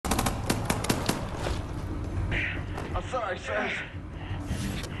Sorry.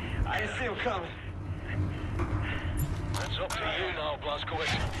 I didn't see him coming. It's up to you now,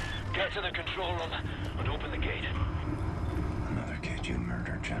 Blazkowicz. Get to the control room and open the gate. Another kid you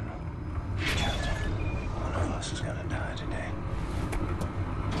murdered, General. One of us is gonna die today.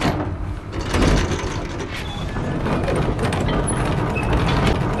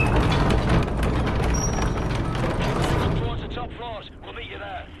 Towards the top floors. We'll meet you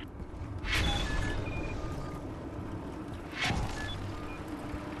there.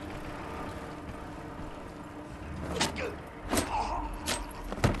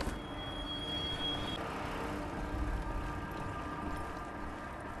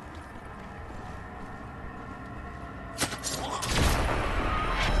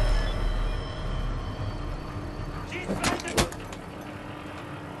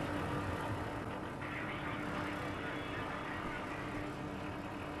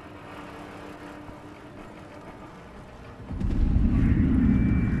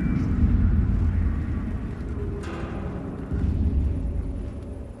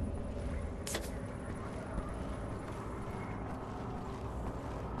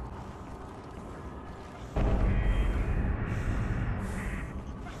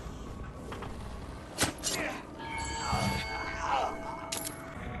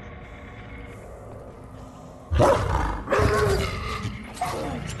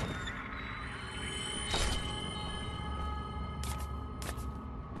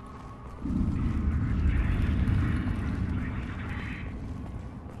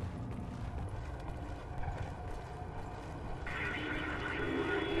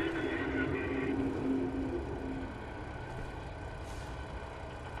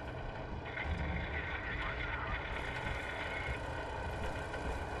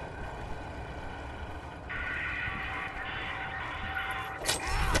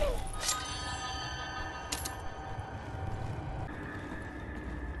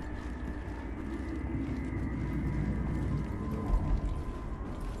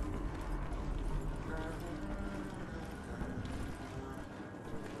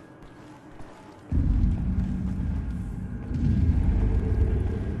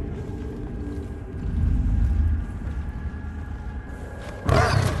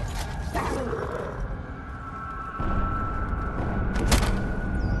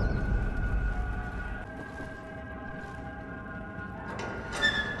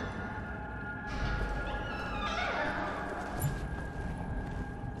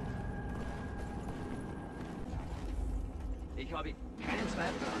 Ich habe keinen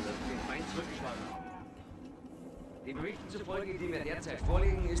Zweifel daran, dass wir den Feind zurückgeschlagen haben. Den Berichten zufolge, die mir derzeit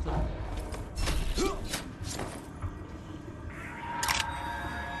vorliegen, ist noch...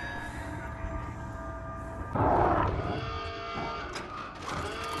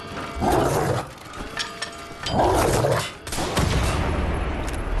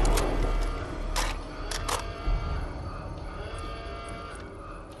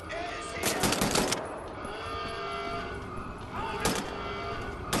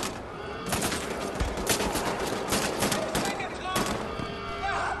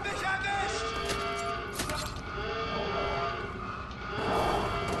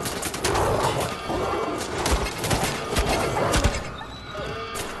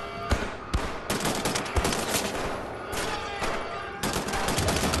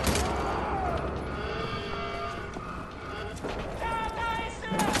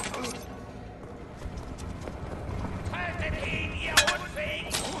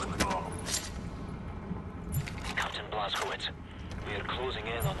 We are closing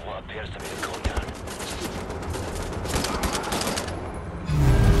in on what appears to be the Cognac.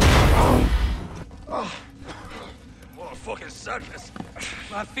 Oh, what a fucking circus.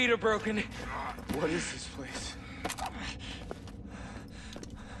 My feet are broken. What is this place?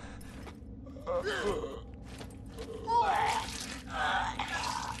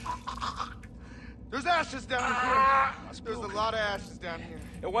 There's ashes down here. There's a lot of ashes down here.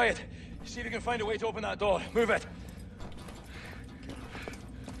 Hey, Wyatt, see if you can find a way to open that door. Move it.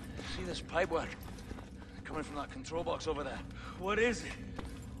 See this pipework? Coming from that control box over there. What is it?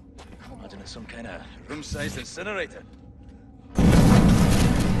 I imagine it's some kind of room-sized incinerator.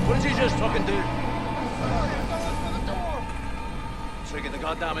 What did you just fucking do? Trigger the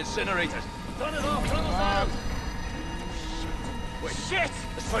goddamn incinerators. Turn it off, turn it off! Wait, shit!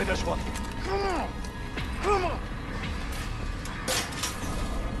 Let's try this one. Come on! Come on!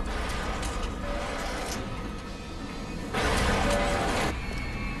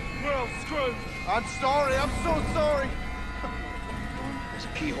 We're all screwed. I'm sorry, I'm so sorry. There's a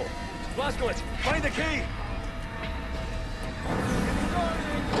keyhole. Blazkowicz, find the key!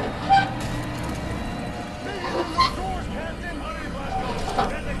 Maybe the door's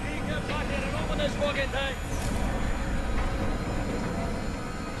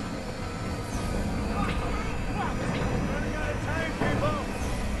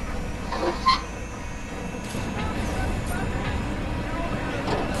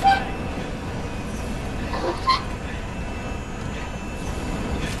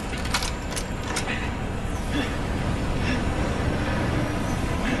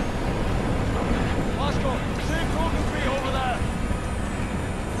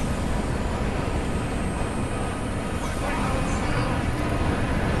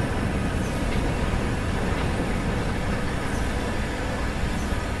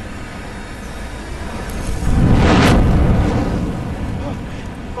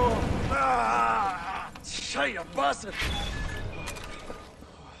bastard!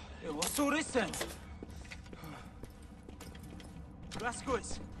 Yeah, what's all this then?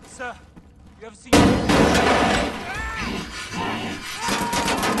 Rascals, sir, you ever seen...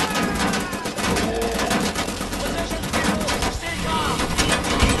 Position, people! Stay calm!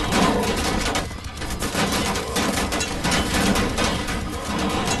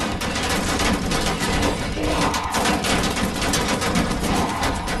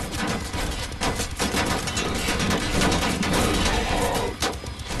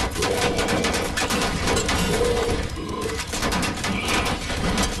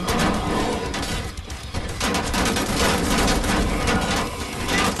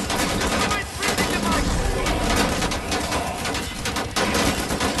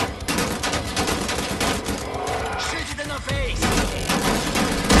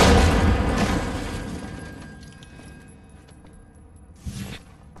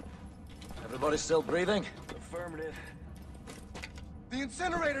 Everybody still breathing? Affirmative. The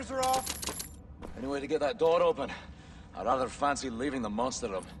incinerators are off. Any way to get that door open? I'd rather fancy leaving the monster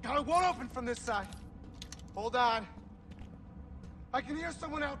room. It won't open from this side. Hold on. I can hear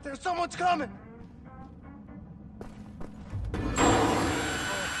someone out there. Someone's coming.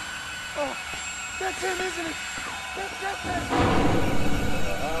 Oh, that's him, isn't it? That's him.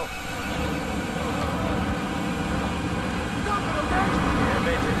 Hell? Stop it, okay? Yeah,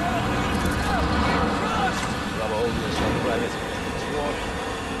 Major. Grab a hold of yourself, Ragged. It's warm.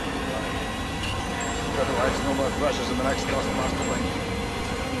 Otherwise, no more crashes in the next master wing.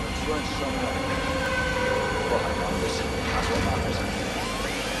 Trench somewhere. Well, I know this. That's what matters.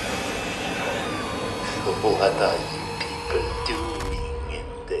 What are you people doing in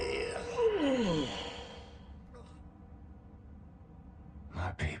there? My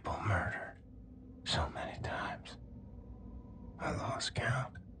people murdered so many times. I lost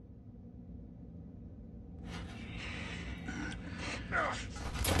count.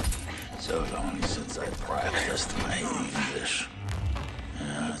 So long since I practiced my English.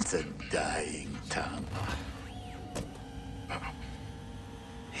 It's a dying tongue.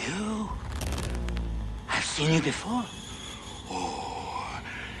 You? I've seen you before. Oh,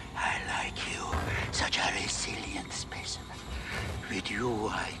 I like you. Such a resilient specimen. With you,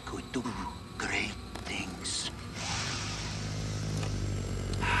 I could do great things.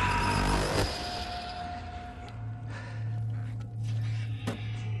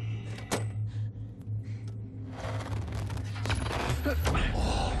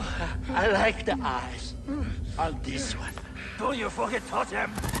 I like the eyes on this one. Don't you fucking touch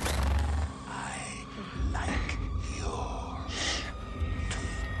him! I like yours.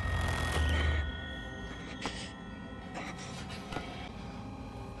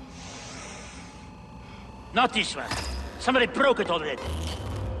 Not this one. Somebody broke it already.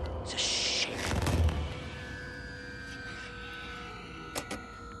 It's a shame.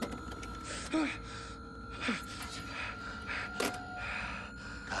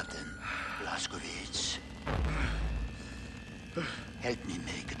 Captain Blazkowicz, help me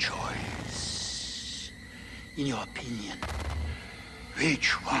make a choice. In your opinion,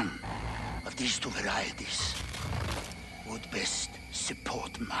 which one of these two varieties would best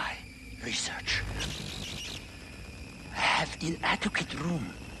support my research? I have inadequate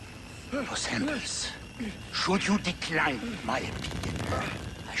room for samples. Should you decline my opinion,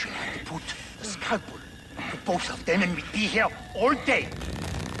 I shall have to put a scalpel to both of them and we'd be here all day.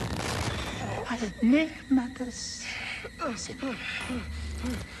 I'll make matters simple.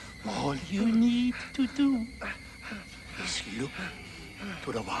 All you need to do is look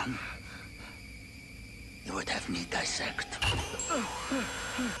to the one you would have me dissect.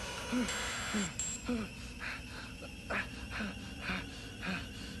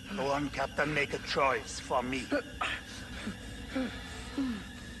 Go on, Captain, make a choice for me.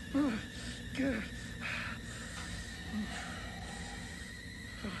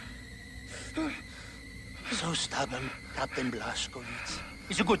 So stubborn, Captain Blazkowicz.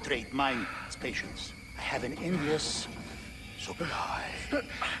 It's a good trait, mine. It's patience. I have an endless supply.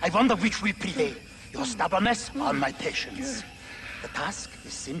 I wonder which will prevail, your stubbornness or my patience. The task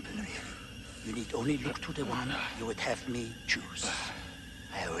is simple, really. You need only look to the one you would have me choose.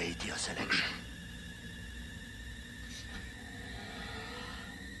 I await your selection.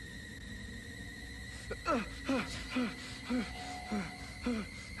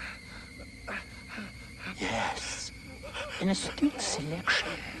 Yes, an astute selection.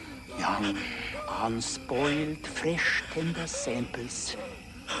 Young, unspoiled, fresh, tender samples.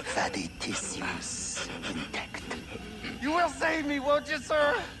 Fatty tissues intact. You will save me, won't you,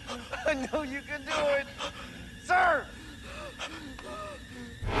 sir? I know you can do it. Sir!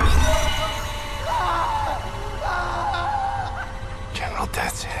 General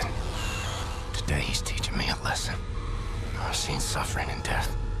Death's head. Today he's teaching me a lesson. I've seen suffering and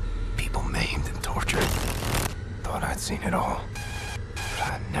death. People maimed and tortured. Thought I'd seen it all.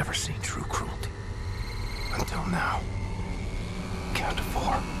 But I'd never seen true cruelty. Until now. Count to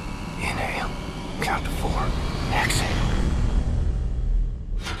 4. Inhale. Count to 4. Exhale.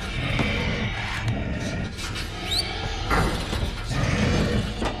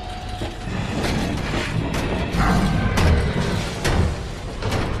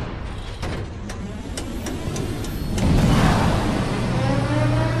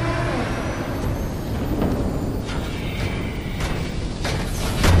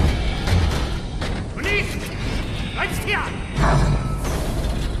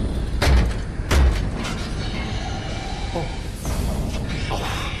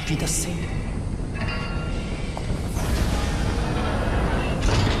 Wie das sehen.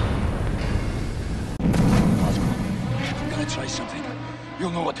 I'm gonna try something.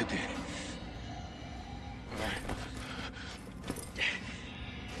 You'll know what to do.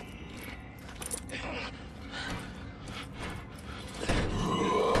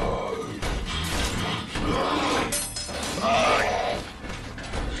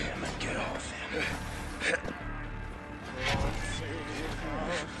 Damn it, get off him.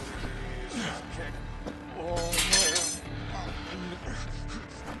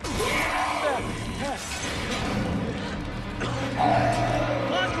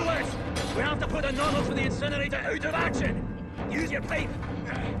 We have to put a nozzle for the incinerator out of action! Use your pipe!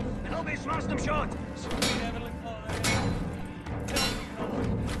 Help me smash them shut!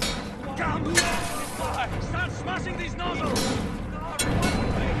 Come! Start smashing these nozzles!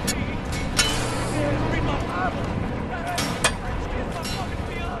 Read my Bible! It's my fucking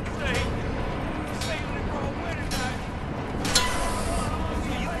fiancé! Saving it for a wedding night!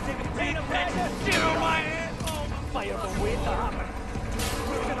 You can take a pain of head! Zero my head! Oh, fire the way to happen!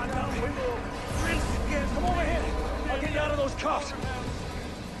 Come over here! I'll get you out of those cuffs!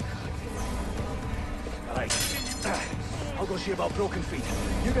 Alright. I'll go see about broken feet.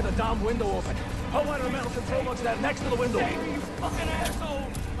 You get the damn window open. I'll wire the metal control box there next to the window. Hey, you fucking asshole!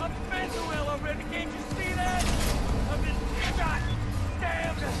 I'm Venezuela already, can't you see that? I've been shot,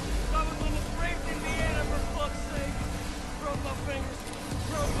 stabbed. I was on the brakes in Indiana, for fuck's sake. Broke my fingers,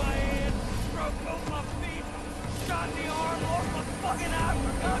 broke my hand, broke both my feet. Shot in the arm, lost my fucking eye,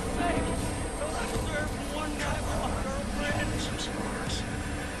 for God's sake! Don't I serve one night with my girlfriend? Some cigars.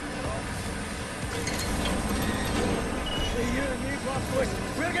 Hey, you and me, boss boys,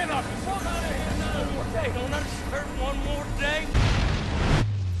 we're getting our fuck out of here now! Hey, don't let us serve